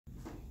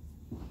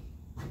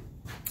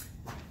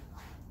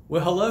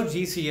Well, hello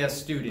GCS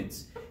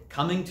students.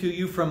 Coming to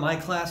you from my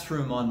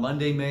classroom on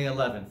Monday, May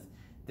 11th.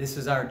 This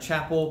is our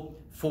chapel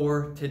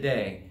for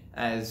today.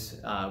 As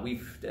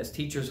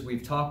teachers,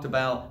 we've talked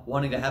about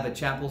wanting to have a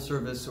chapel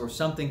service or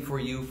something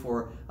for you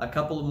for a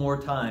couple more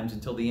times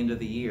until the end of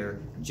the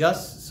year,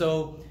 just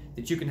so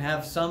that you can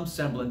have some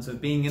semblance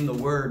of being in the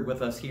Word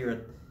with us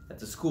here at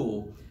the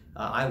school.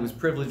 I was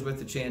privileged with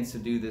the chance to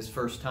do this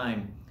first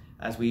time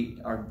as we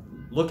are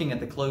looking at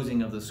the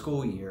closing of the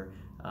school year.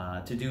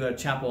 To do a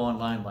chapel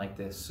online like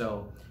this.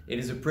 So it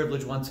is a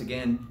privilege once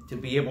again to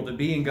be able to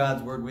be in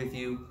God's Word with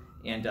you.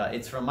 And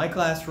it's from my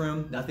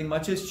classroom. Nothing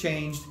much has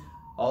changed.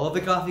 All of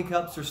the coffee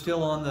cups are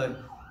still on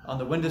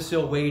the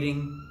windowsill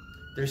waiting.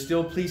 There's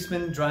still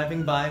policemen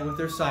driving by with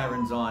their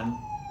sirens on.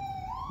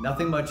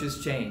 Nothing much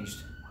has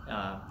changed,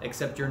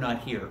 except you're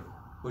not here,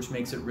 which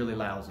makes it really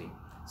lousy.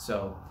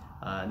 So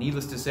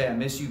needless to say, I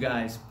miss you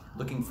guys.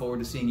 Looking forward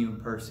to seeing you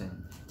in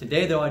person.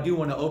 Today, though, I do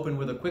want to open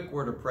with a quick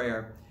word of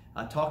prayer.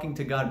 Talking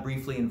to God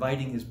briefly,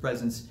 inviting His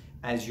presence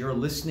as you're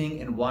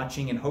listening and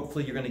watching, and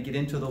hopefully you're going to get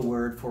into the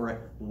Word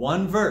for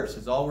one verse.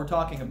 Is all we're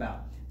talking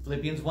about.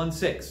 Philippians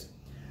 1:6.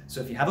 So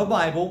if you have a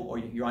Bible, or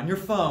you're on your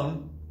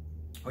phone,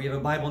 or you have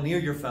a Bible near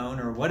your phone,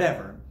 or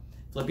whatever,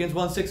 Philippians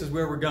 1:6 is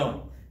where we're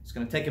going. It's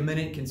going to take a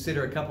minute and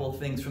consider a couple of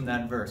things from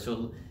that verse.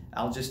 So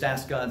I'll just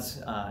ask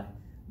God's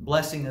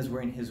blessing as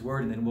we're in His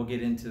Word, and then we'll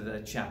get into the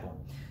chapel.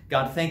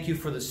 God, thank you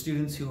for the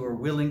students who are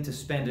willing to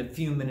spend a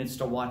few minutes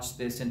to watch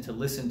this and to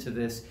listen to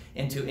this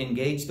and to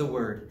engage the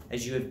Word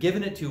as you have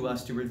given it to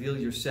us to reveal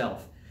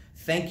yourself.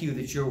 Thank you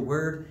that your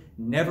Word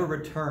never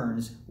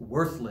returns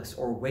worthless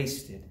or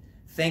wasted.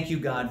 Thank you,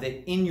 God,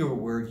 that in your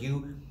Word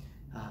you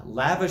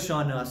lavish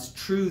on us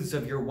truths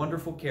of your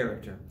wonderful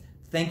character.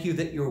 Thank you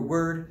that your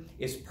Word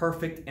is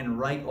perfect and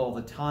right all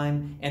the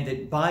time, and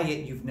that by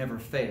it you've never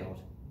failed.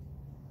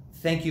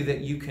 Thank you that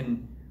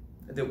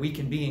we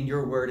can be in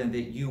your Word and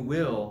that you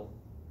will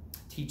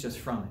teach us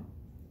from it.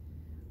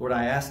 Lord,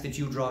 I ask that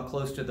you draw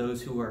close to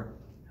those who are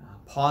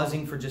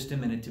pausing for just a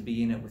minute to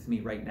be in it with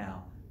me right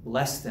now.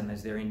 Bless them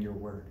as they're in your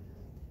Word.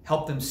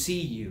 Help them see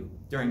you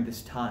during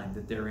this time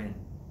that they're in.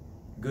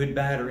 Good,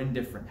 bad, or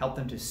indifferent. Help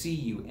them to see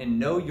you and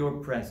know your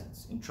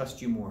presence and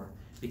trust you more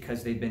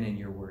because they've been in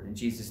your Word. In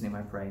Jesus' name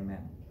I pray,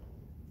 amen.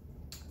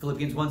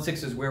 Philippians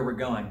 1:6 is where we're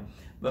going.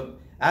 But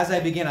as I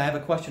begin, I have a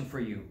question for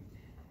you.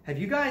 Have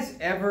you guys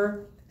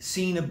ever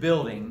seen a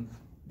building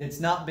that's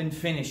not been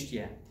finished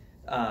yet?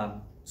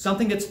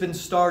 Something that's been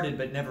started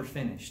but never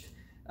finished.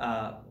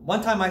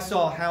 One time I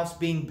saw a house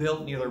being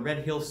built near the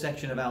Red Hill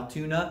section of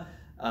Altoona,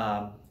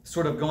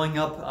 sort of going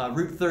up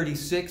Route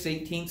 36,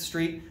 18th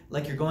Street,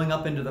 like you're going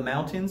up into the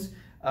mountains.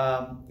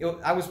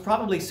 I was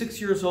probably 6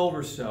 years old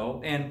or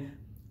so, and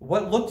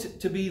what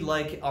looked to be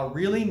like a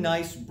really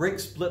nice brick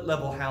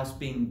split-level house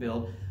being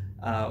built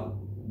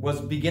was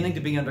beginning to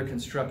be under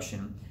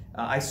construction.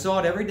 I saw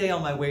it every day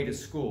on my way to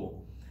school.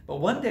 But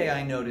one day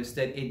I noticed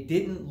that it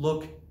didn't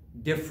look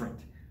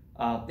different.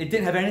 It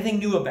didn't have anything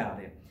new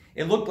about it.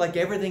 It looked like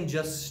everything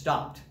just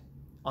stopped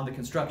on the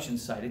construction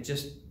site. It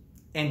just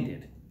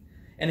ended.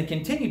 And it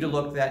continued to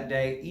look that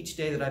day, each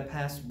day that I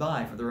passed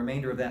by for the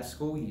remainder of that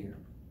school year.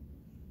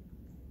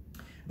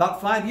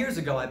 About 5 years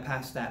ago, I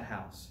passed that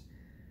house.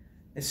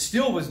 It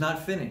still was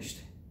not finished.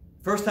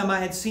 First time I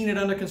had seen it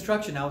under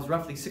construction, I was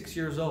roughly 6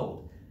 years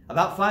old.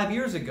 About 5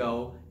 years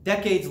ago,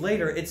 decades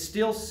later, it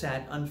still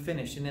sat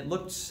unfinished, and it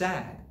looked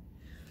sad.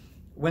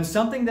 When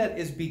something that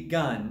is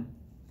begun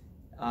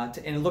and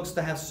it looks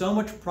to have so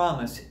much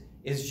promise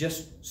is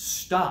just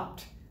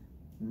stopped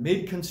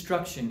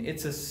mid-construction,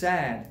 it's a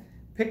sad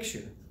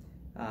picture.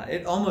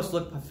 It almost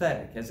looked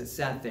pathetic as it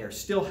sat there. It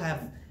still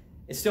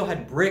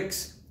had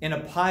bricks in a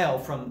pile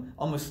from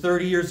almost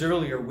 30 years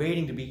earlier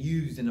waiting to be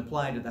used and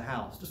applied to the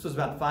house. This was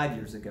about 5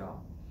 years ago.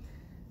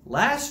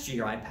 Last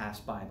year I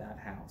passed by that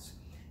house,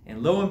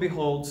 and lo and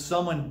behold,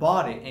 someone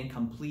bought it and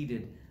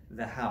completed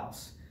the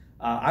house.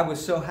 I was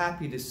so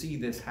happy to see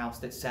this house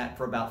that sat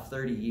for about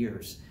 30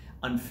 years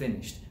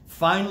unfinished,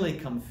 finally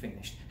come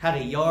finished. Had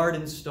a yard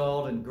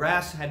installed, and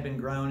grass had been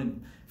grown,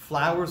 and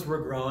flowers were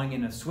growing,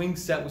 and a swing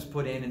set was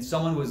put in, and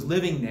someone was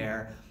living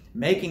there,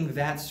 making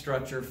that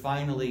structure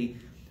finally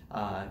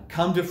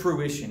come to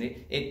fruition.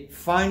 It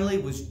finally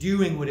was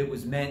doing what it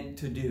was meant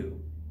to do,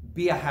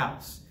 be a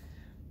house.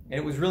 And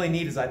it was really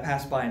neat as I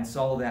passed by and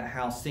saw that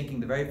house, thinking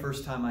the very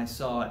first time I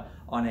saw it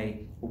on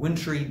a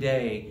wintry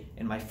day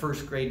in my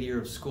first grade year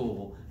of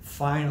school,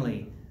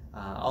 finally,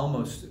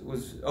 almost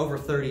was over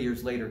 30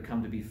 years later,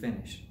 come to be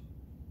finished.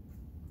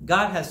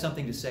 God has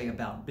something to say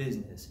about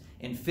business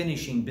and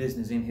finishing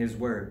business in His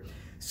Word.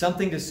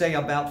 Something to say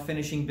about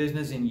finishing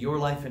business in your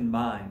life and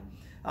mine.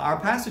 Our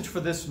passage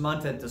for this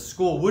month at the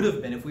school would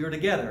have been, if we were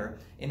together,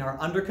 in our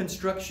under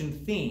construction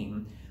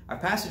theme, our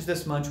passage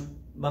this month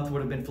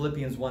would have been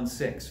Philippians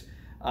 1:6.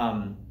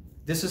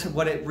 This is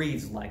what it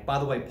reads like. By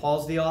the way,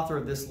 Paul's the author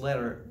of this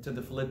letter to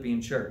the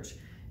Philippian church.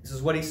 This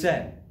is what he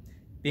said.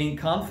 Being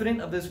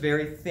confident of this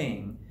very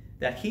thing,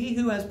 that he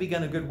who has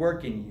begun a good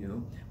work in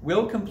you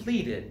will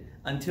complete it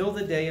until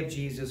the day of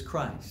Jesus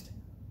Christ.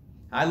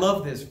 I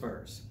love this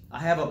verse. I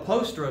have a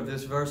poster of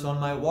this verse on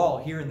my wall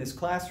here in this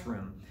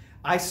classroom.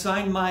 I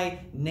sign my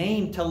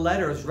name to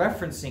letters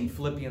referencing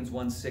Philippians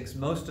 1:6.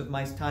 Most of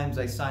my times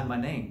I sign my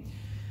name.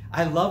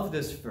 I love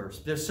this verse.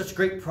 There's such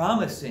great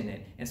promise in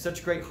it and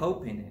such great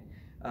hope in it.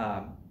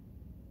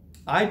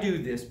 I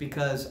do this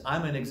because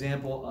I'm an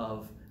example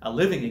of, a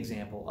living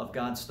example of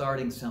God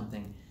starting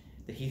something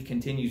that He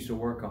continues to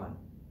work on.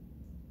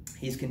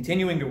 He's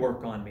continuing to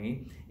work on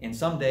me, and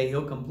someday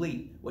He'll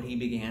complete what He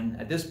began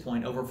at this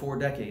point over 4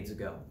 decades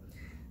ago.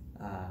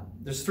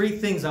 There's 3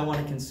 things I want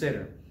to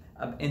consider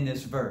in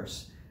this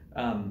verse.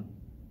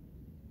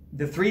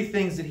 The 3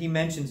 things that He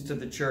mentions to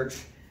the church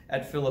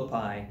at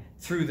Philippi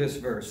through this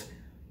verse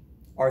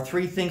are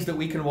 3 things that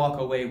we can walk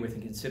away with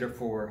and consider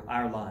for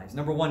our lives.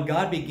 Number 1,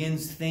 God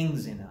begins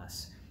things in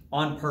us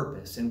on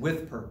purpose and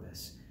with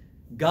purpose.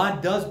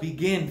 God does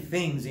begin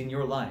things in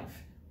your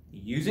life.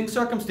 Using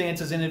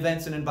circumstances and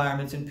events and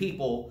environments and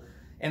people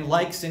and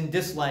likes and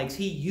dislikes,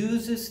 He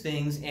uses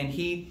things and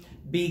He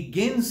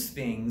begins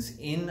things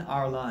in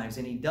our lives,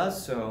 and He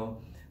does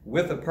so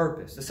with a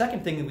purpose. The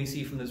second thing that we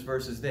see from this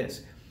verse is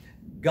this: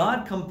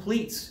 God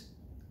completes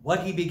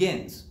what He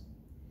begins.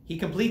 He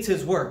completes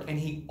His work, and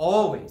He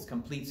always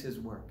completes His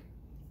work.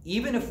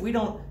 Even if we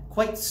don't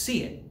quite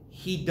see it,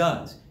 He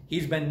does.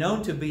 He's been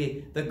known to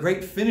be the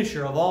great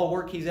finisher of all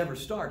work He's ever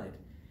started.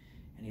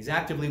 And He's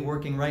actively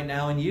working right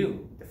now in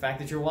you. The fact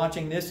that you're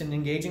watching this and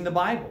engaging the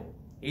Bible,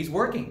 He's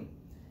working.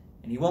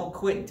 And He won't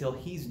quit until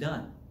He's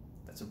done.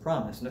 That's a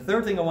promise. And the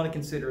third thing I want to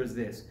consider is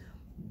this: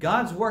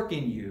 God's work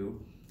in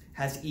you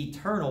has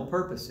eternal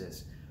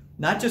purposes.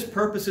 Not just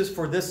purposes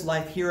for this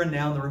life here and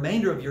now and the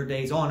remainder of your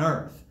days on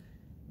earth.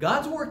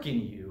 God's work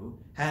in you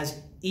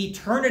has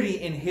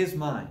eternity in His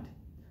mind,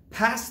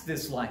 past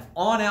this life,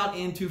 on out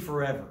into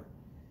forever.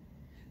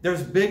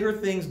 There's bigger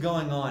things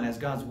going on as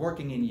God's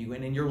working in you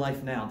and in your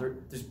life now.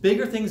 There's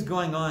bigger things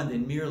going on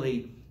than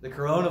merely the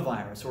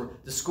coronavirus or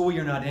the school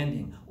year not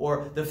ending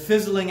or the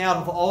fizzling out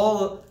of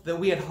all that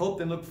we had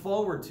hoped and looked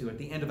forward to at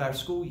the end of our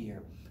school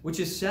year, which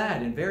is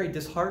sad and very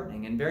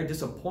disheartening and very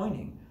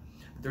disappointing.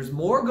 But there's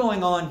more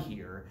going on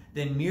here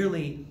than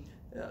merely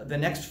the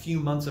next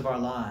few months of our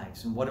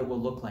lives and what it will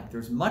look like.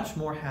 There's much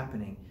more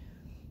happening,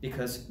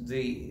 because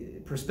the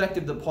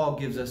perspective that Paul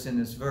gives us in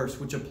this verse,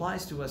 which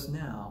applies to us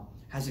now,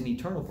 has an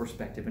eternal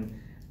perspective. And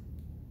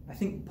I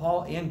think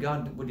Paul and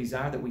God would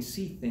desire that we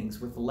see things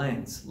with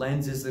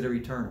lenses that are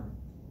eternal.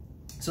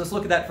 So let's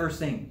look at that first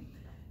thing.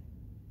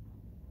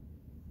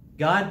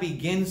 God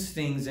begins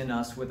things in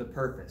us with a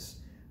purpose.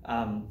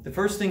 The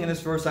first thing in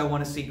this verse I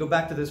want to see, go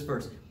back to this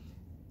verse.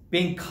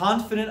 Being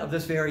confident of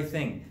this very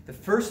thing. The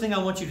first thing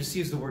I want you to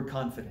see is the word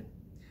confident.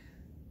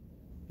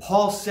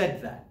 Paul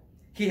said that.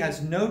 He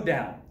has no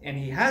doubt, and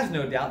he has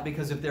no doubt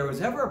because if there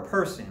was ever a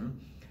person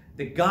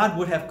that God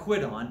would have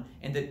quit on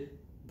and that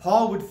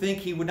Paul would think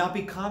he would not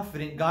be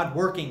confident God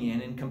working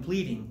in and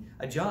completing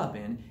a job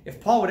in, if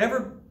Paul would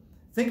ever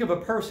think of a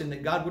person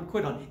that God would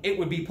quit on, it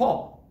would be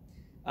Paul.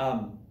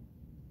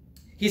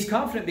 He's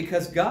confident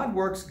because God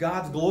works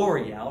God's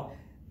glory out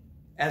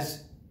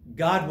as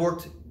God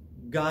worked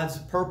God's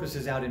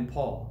purposes out in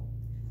Paul.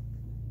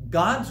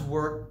 God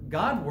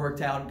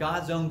worked out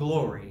God's own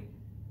glory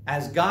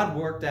as God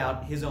worked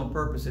out His own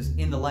purposes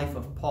in the life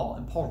of Paul.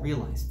 And Paul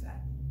realized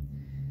that.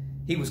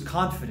 He was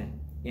confident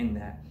in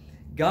that.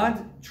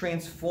 God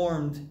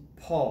transformed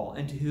Paul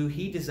into who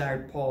He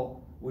desired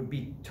Paul would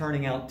be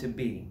turning out to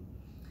be.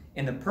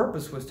 And the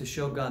purpose was to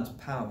show God's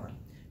power.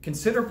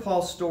 Consider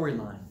Paul's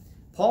storyline.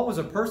 Paul was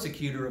a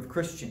persecutor of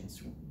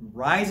Christians,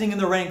 rising in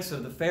the ranks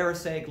of the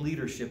Pharisaic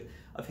leadership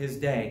of his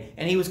day.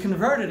 And he was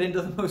converted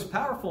into the most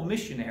powerful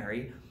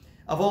missionary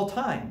of all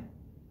time.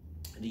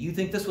 Do you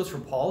think this was for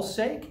Paul's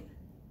sake?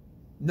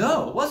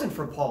 No, it wasn't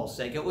for Paul's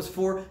sake. It was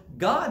for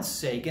God's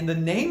sake, in the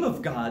name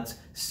of God's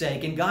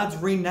sake, and God's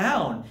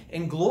renown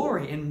and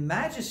glory and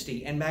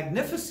majesty and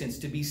magnificence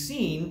to be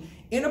seen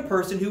in a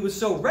person who was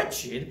so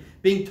wretched,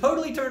 being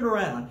totally turned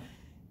around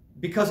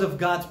because of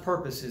God's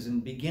purposes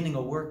and beginning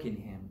a work in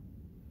him.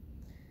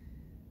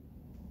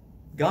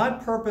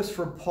 God purposed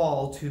for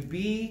Paul to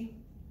be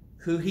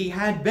who he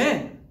had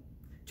been,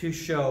 to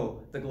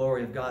show the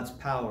glory of God's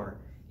power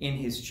in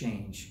his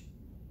change.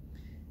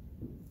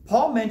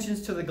 Paul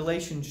mentions to the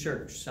Galatian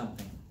church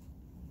something.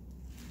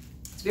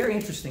 It's very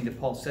interesting that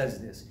Paul says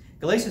this.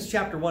 Galatians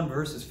chapter 1,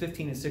 verses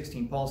 15 and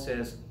 16, Paul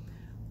says,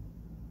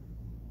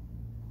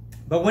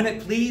 "But when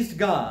it pleased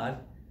God,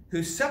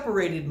 who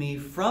separated me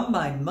from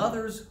my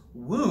mother's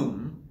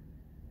womb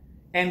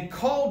and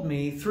called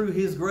me through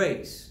His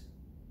grace."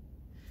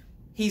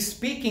 He's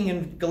speaking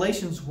in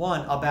Galatians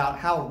 1 about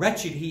how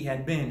wretched he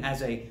had been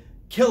as a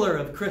killer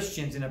of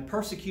Christians and a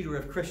persecutor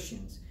of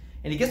Christians.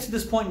 And he gets to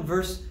this point in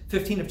verse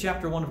 15 of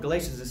chapter 1 of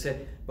Galatians and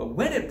said, "But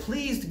when it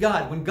pleased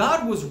God," when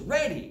God was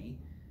ready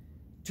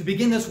to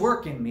begin this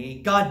work in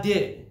me, God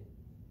did.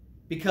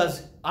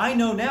 Because I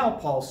know now,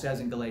 Paul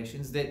says in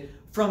Galatians, that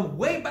from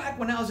way back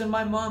when I was in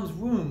my mom's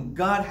womb,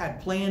 God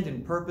had planned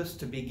and purposed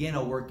to begin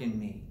a work in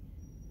me.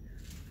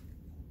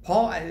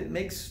 Paul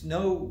makes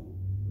no,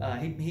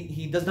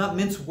 he does not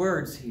mince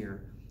words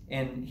here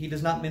And he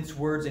does not mince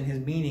words in his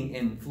meaning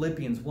in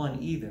Philippians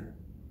 1 either.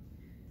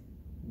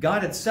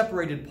 God had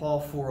separated Paul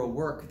for a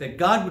work that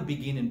God would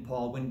begin in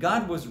Paul when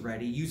God was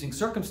ready, using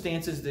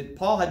circumstances that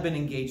Paul had been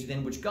engaged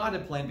in, which God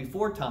had planned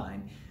before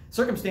time,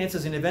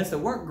 circumstances and events that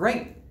weren't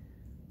great,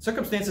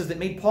 circumstances that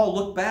made Paul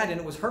look bad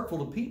and it was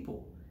hurtful to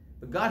people.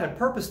 But God had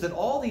purposed that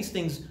all these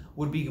things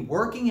would be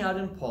working out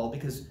in Paul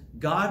because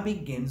God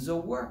begins a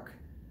work,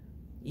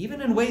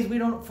 even in ways we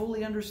don't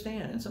fully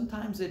understand. And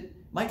sometimes it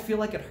might feel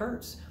like it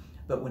hurts.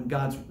 But when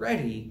God's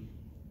ready,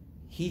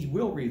 he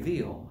will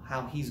reveal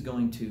how he's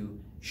going to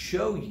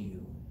show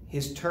you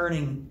his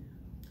turning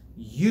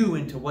you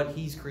into what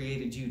he's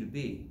created you to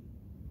be,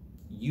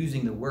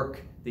 using the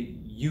work that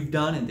you've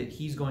done and that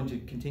he's going to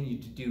continue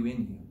to do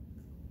in you.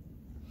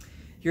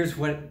 Here's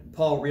what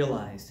Paul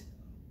realized.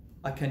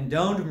 A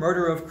condoned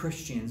murder of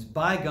Christians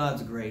by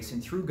God's grace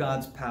and through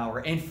God's power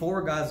and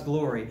for God's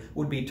glory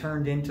would be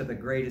turned into the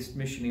greatest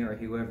missionary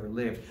who ever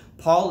lived.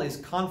 Paul is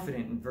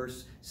confident in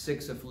verse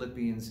 6 of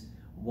Philippians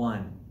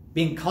 1.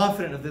 Being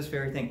confident of this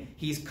very thing.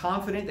 He's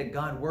confident that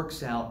God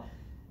works out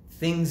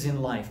things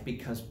in life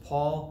because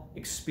Paul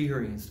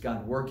experienced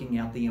God working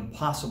out the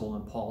impossible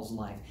in Paul's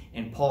life.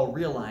 And Paul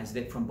realized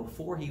that from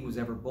before he was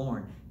ever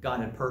born, God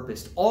had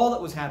purposed all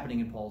that was happening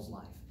in Paul's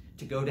life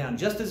to go down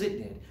just as it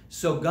did,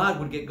 so God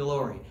would get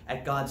glory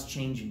at God's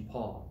change in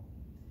Paul.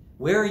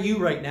 Where are you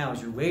right now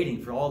as you're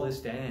waiting for all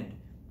this to end?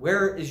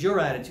 Where is your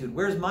attitude?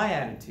 Where's my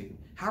attitude?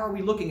 How are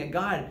we looking at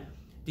God,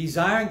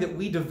 desiring that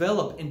we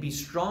develop and be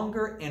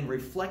stronger and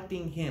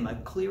reflecting him, a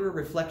clearer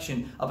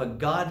reflection of a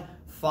God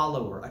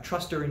follower, a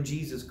truster in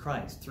Jesus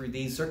Christ through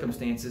these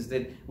circumstances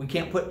that we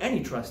can't put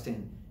any trust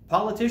in,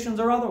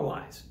 politicians or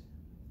otherwise?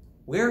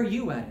 Where are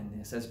you at in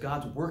this as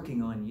God's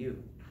working on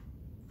you?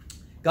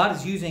 God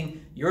is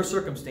using your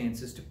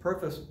circumstances to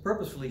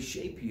purposefully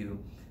shape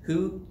you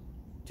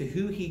to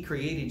who he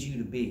created you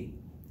to be.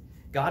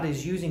 God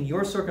is using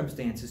your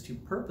circumstances to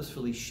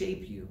purposefully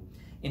shape you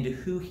into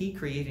who he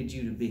created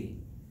you to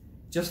be.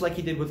 Just like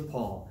he did with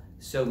Paul,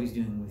 so he's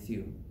doing with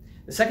you.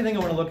 The second thing I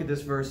want to look at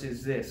this verse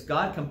is this.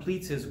 God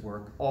completes his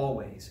work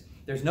always.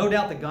 There's no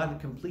doubt that God had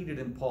completed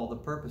in Paul the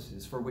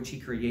purposes for which he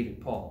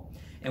created Paul.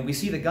 And we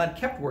see that God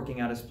kept working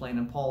out his plan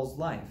in Paul's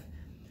life.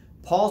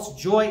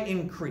 Paul's joy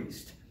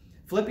increased.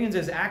 Philippians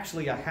is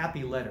actually a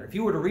happy letter. If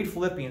you were to read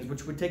Philippians,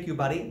 which would take you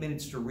about 8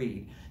 minutes to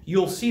read,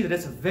 you'll see that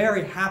it's a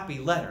very happy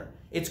letter.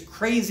 It's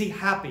crazy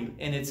happy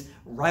in its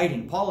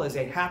writing. Paul is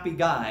a happy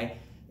guy,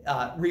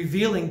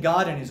 revealing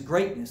God and his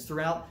greatness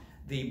throughout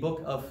the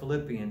book of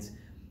Philippians.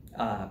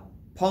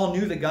 Paul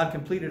knew that God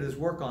completed his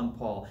work on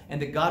Paul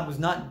and that God was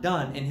not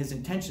done in his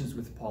intentions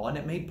with Paul, and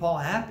it made Paul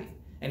happy.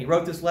 And he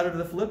wrote this letter to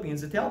the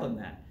Philippians to tell them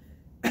that.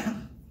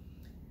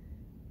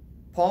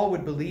 Paul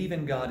would believe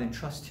in God and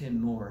trust him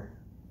more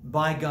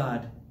by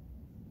God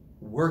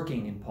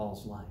working in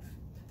Paul's life.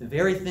 The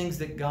very things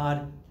that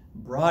God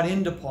brought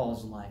into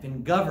Paul's life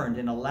and governed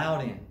and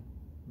allowed in,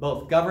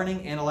 both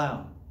governing and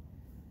allowing.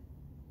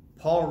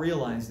 Paul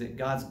realized that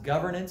God's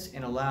governance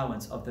and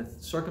allowance of the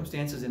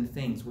circumstances and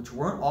things which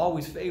weren't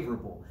always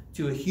favorable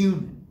to a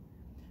human,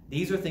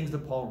 these are things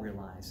that Paul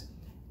realized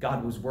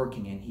God was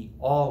working in. He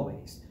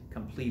always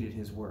completed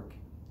his work,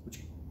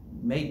 which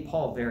made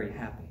Paul very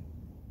happy.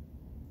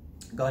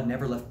 God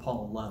never left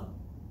Paul alone.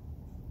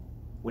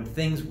 When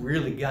things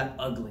really got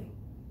ugly,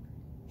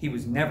 he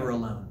was never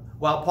alone.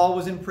 While Paul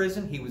was in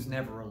prison, he was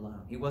never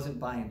alone. He wasn't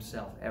by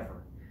himself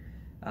ever.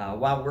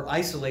 While we're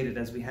isolated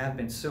as we have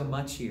been so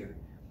much here,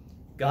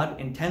 God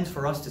intends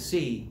for us to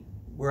see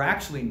we're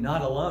actually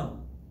not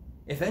alone.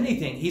 If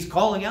anything, he's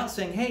calling out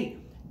saying, hey,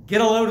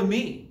 get a load of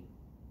me.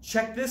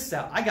 Check this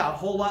out. I got a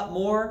whole lot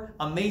more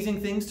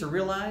amazing things to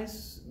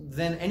realize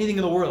than anything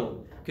in the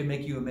world could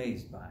make you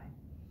amazed by.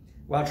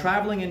 While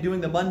traveling and doing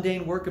the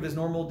mundane work of his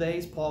normal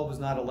days, Paul was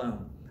not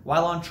alone.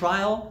 While on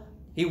trial,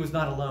 he was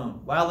not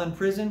alone. While in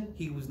prison,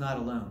 he was not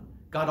alone.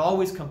 God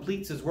always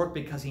completes his work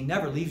because he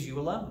never leaves you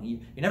alone.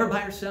 You're never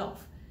by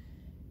yourself.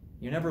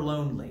 You're never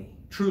lonely,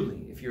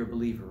 truly, if you're a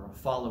believer or a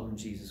follower in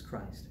Jesus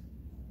Christ.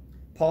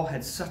 Paul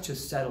had such a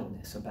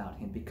settledness about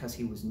him because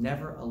he was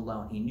never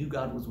alone. He knew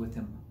God was with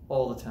him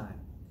all the time.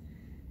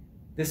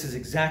 This is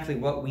exactly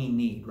what we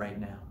need right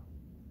now.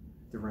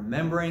 The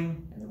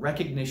remembering and the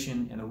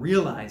recognition and the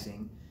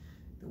realizing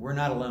that we're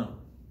not alone.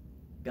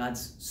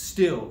 God's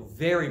still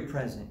very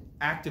present,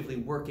 actively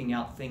working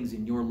out things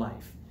in your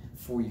life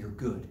for your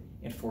good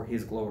and for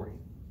his glory.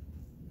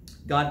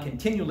 God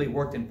continually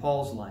worked in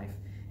Paul's life,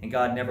 and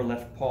God never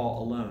left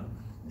Paul alone.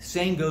 The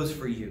same goes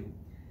for you.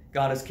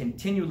 God is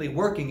continually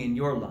working in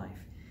your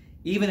life,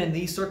 even in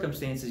these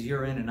circumstances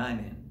you're in and I'm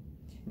in.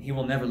 And he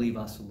will never leave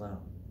us alone.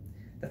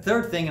 The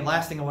third thing and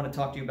last thing I want to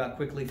talk to you about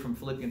quickly from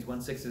Philippians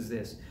 1:6 is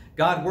this.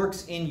 God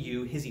works in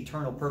you his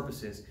eternal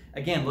purposes.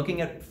 Again,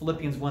 looking at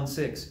Philippians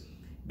 1:6,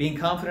 being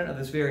confident of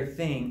this very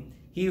thing,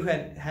 he who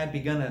had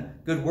begun a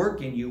good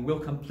work in you will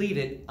complete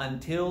it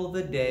until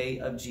the day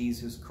of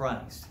Jesus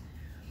Christ.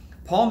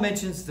 Paul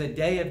mentions the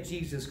day of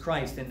Jesus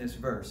Christ in this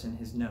verse in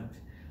his note.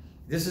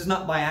 This is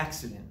not by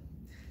accident.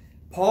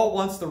 Paul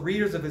wants the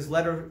readers of his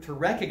letter to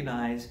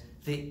recognize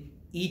that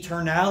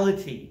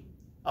eternality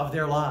of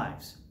their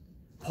lives.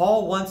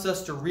 Paul wants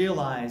us to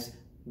realize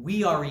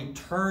we are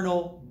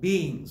eternal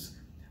beings.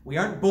 We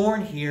aren't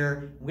born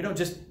here. We don't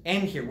just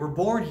end here. We're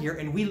born here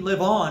and we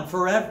live on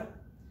forever.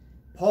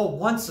 Paul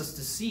wants us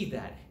to see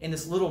that in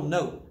this little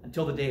note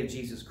until the day of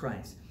Jesus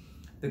Christ.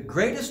 The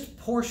greatest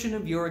portion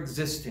of your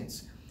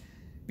existence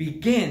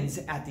begins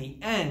at the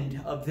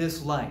end of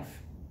this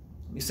life.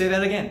 Let me say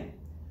that again.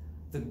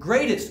 The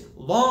greatest,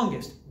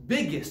 longest,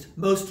 biggest,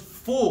 most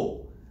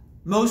full,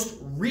 most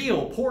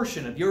real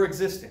portion of your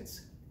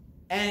existence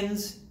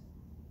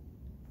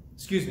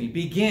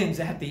begins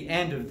at the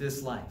end of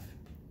this life.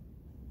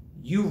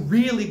 You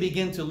really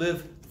begin to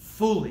live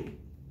fully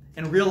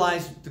and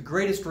realize the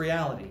greatest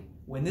reality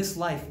when this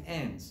life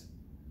ends.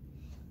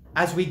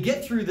 As we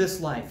get through this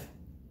life,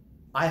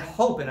 I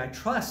hope and I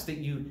trust that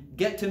you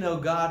get to know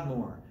God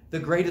more, the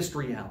greatest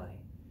reality.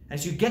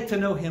 As you get to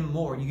know Him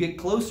more, you get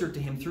closer to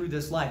Him through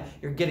this life,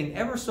 you're getting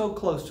ever so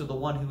close to the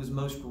one who is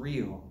most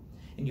real.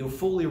 And you'll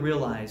fully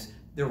realize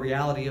the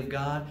reality of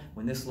God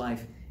when this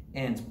life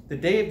ends. The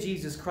day of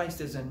Jesus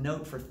Christ is a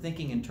note for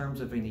thinking in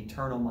terms of an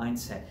eternal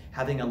mindset,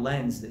 having a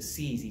lens that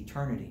sees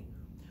eternity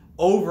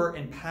over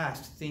and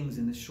past things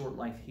in this short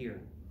life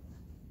here.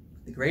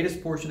 The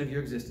greatest portion of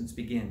your existence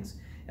begins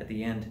at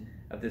the end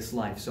of this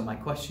life. So my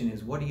question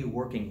is, what are you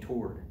working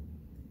toward?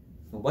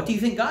 Well, what do you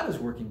think God is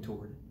working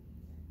toward?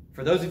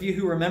 For those of you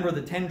who remember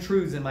the 10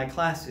 truths in my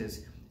classes,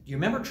 do you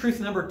remember truth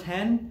number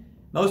 10?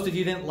 Most of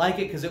you didn't like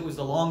it because it was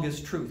the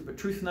longest truth. But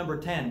truth number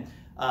 10,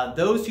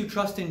 those who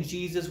trust in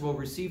Jesus will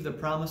receive the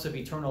promise of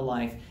eternal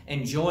life,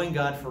 enjoying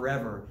God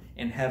forever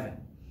in heaven.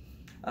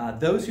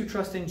 Those who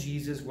trust in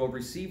Jesus will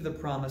receive the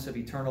promise of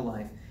eternal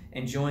life,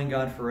 enjoying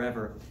God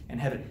forever in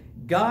heaven.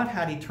 God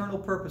had eternal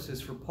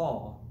purposes for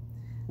Paul,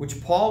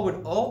 which Paul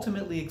would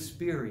ultimately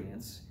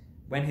experience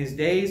when his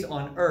days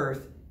on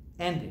earth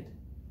ended.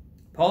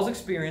 Paul's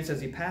experience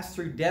as he passed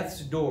through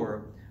death's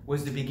door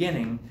was the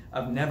beginning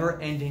of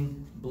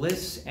never-ending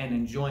bliss and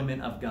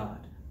enjoyment of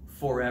God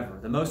forever.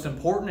 The most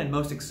important and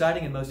most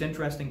exciting and most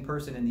interesting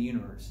person in the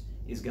universe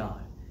is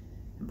God.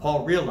 And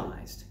Paul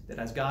realized that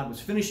as God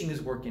was finishing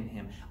His work in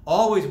him,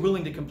 always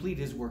willing to complete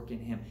His work in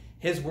him,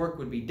 His work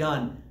would be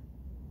done,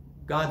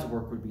 God's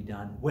work would be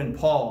done when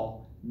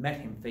Paul met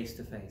Him face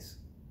to face.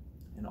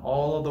 And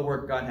all of the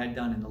work God had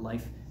done in the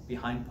life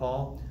behind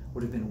Paul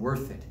would have been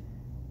worth it.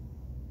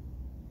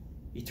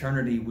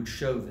 Eternity would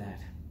show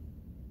that.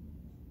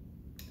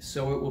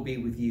 So it will be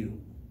with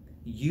you.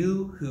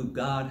 You who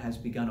God has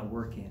begun a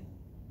work in.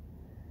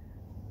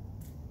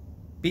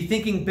 Be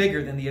thinking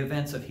bigger than the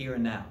events of here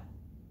and now.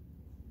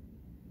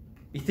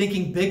 Be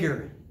thinking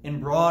bigger and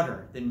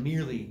broader than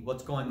merely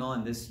what's going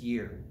on this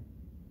year,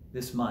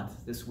 this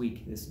month, this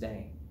week, this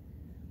day.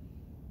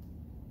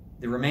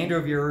 The remainder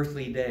of your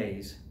earthly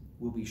days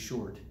will be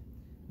short.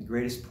 The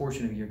greatest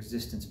portion of your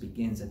existence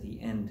begins at the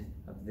end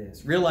of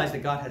this. Realize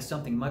that God has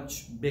something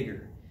much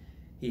bigger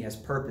He has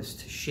purpose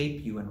to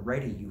shape you and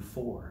ready you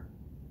for.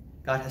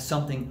 God has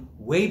something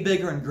way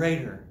bigger and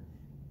greater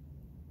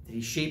that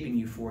He's shaping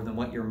you for than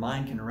what your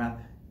mind can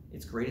wrap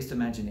its greatest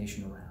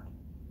imagination around.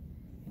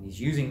 And He's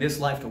using this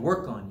life to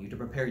work on you, to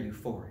prepare you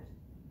for it.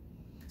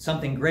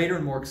 Something greater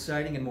and more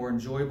exciting and more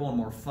enjoyable and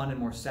more fun and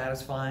more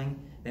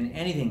satisfying than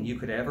anything you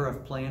could ever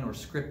have planned or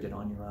scripted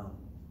on your own.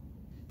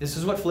 This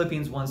is what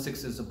Philippians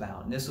 1:6 is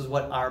about. And this is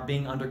what our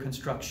being under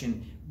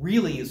construction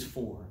really is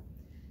for.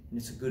 And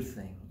it's a good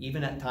thing,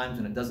 even at times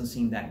when it doesn't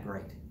seem that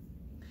great.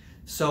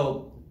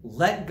 So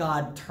let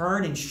God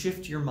turn and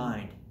shift your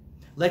mind.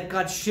 Let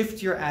God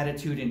shift your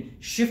attitude and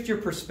shift your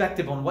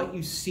perspective on what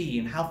you see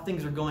and how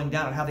things are going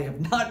down and how they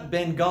have not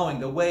been going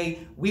the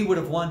way we would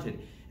have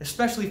wanted,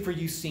 especially for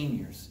you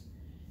seniors.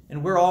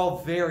 And we're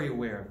all very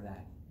aware of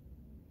that.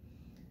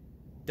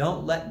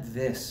 Don't let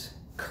this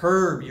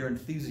curb your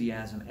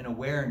enthusiasm and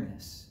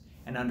awareness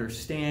and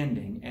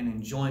understanding and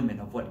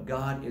enjoyment of what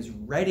God is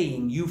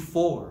readying you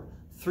for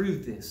through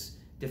this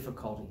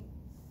difficulty.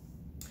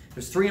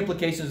 There's 3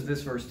 implications of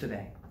this verse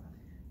today.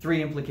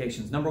 3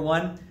 implications. Number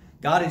 1,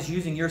 God is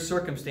using your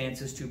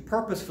circumstances to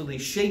purposefully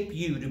shape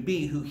you to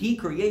be who He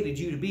created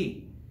you to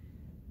be.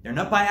 They're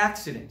not by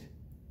accident.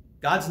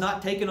 God's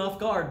not taken off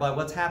guard by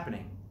what's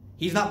happening.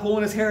 He's not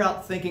pulling his hair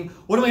out thinking,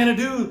 what am I going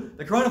to do?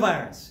 The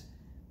coronavirus.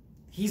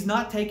 He's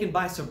not taken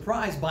by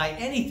surprise by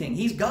anything.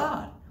 He's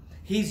God.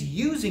 He's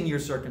using your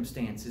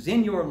circumstances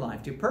in your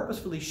life to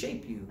purposefully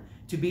shape you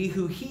to be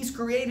who He's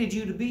created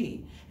you to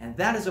be. And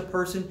that is a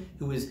person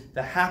who is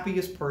the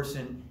happiest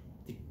person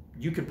that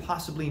you could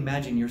possibly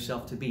imagine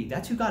yourself to be.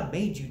 That's who God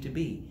made you to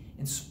be,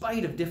 in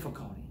spite of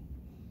difficulty.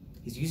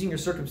 He's using your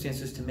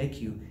circumstances to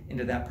make you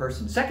into that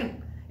person.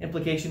 Second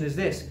implication is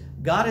this: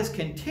 God is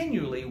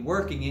continually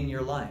working in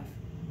your life.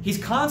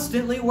 He's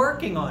constantly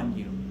working on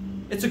you.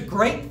 It's a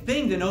great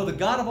thing to know the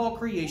God of all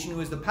creation, who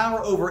has the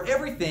power over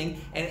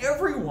everything and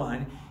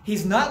everyone.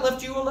 He's not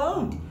left you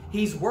alone.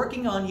 He's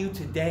working on you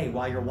today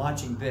while you're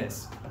watching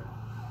this.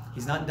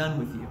 He's not done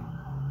with you.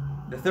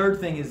 The third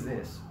thing is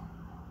this,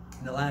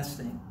 and the last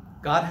thing: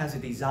 God has a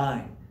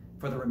design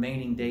for the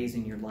remaining days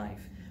in your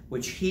life,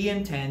 which He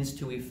intends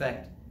to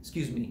effect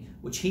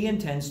which he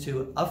intends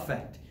to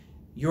affect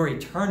your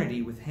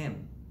eternity with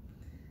him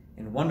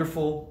in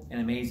wonderful and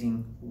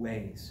amazing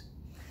ways.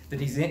 The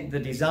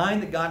design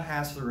that God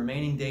has for the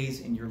remaining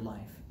days in your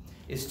life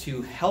is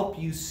to help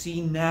you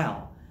see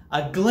now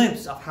a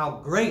glimpse of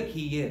how great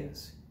he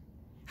is,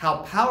 how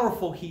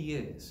powerful he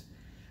is,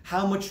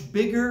 how much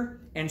bigger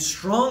and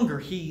stronger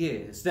he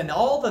is than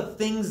all the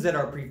things that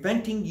are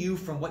preventing you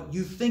from what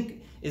you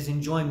think is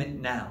enjoyment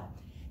now.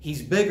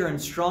 He's bigger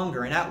and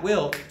stronger, and at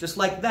will, just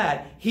like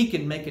that, he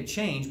can make a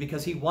change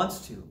because he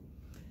wants to.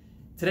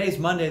 Today's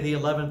Monday, the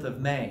 11th of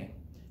May.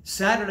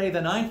 Saturday, the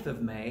 9th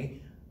of May,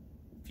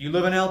 if you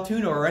live in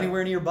Altoona or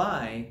anywhere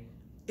nearby,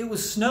 it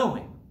was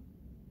snowing.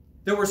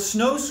 There were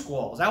snow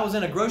squalls. I was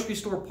in a grocery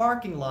store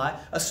parking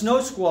lot. A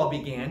snow squall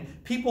began.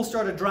 People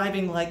started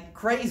driving like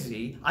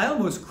crazy. I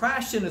almost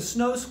crashed in a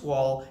snow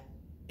squall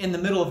in the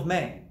middle of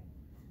May.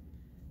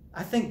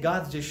 I think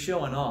God's just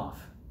showing off.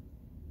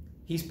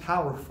 He's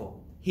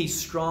powerful. He's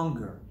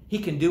stronger. He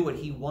can do what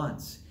he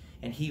wants.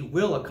 And he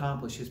will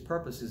accomplish his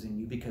purposes in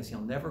you because he'll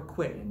never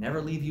quit and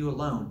never leave you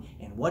alone.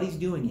 And what he's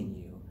doing in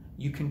you,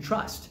 you can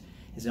trust,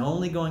 is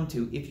only going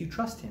to, if you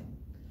trust him,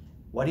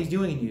 what he's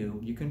doing in you,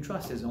 you can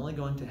trust is only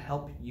going to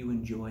help you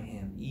enjoy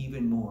him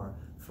even more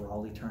for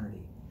all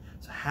eternity.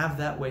 So have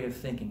that way of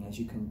thinking as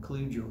you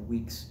conclude your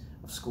weeks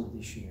of school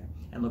this year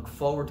and look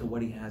forward to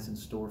what he has in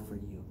store for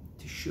you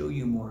to show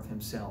you more of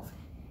himself,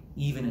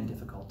 even in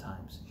difficult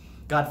times.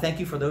 God, thank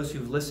you for those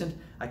who've listened.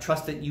 I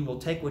trust that you will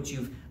take what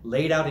you've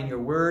laid out in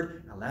your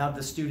word, allowed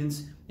the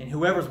students and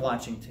whoever's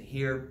watching to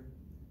hear.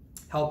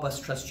 Help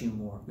us trust you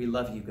more. We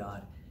love you,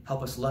 God.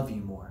 Help us love you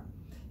more.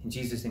 In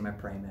Jesus' name I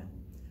pray, amen.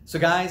 So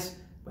guys,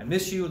 I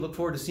miss you. Look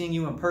forward to seeing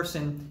you in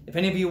person. If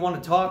any of you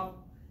want to talk,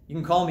 you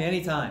can call me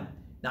anytime.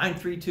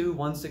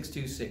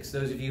 932-1626.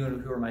 Those of you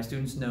who are my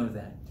students know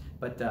that.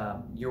 But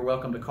you're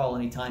welcome to call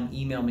anytime.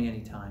 Email me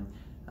anytime.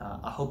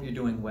 I hope you're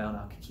doing well, and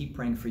I'll keep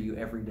praying for you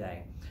every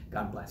day.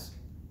 God bless.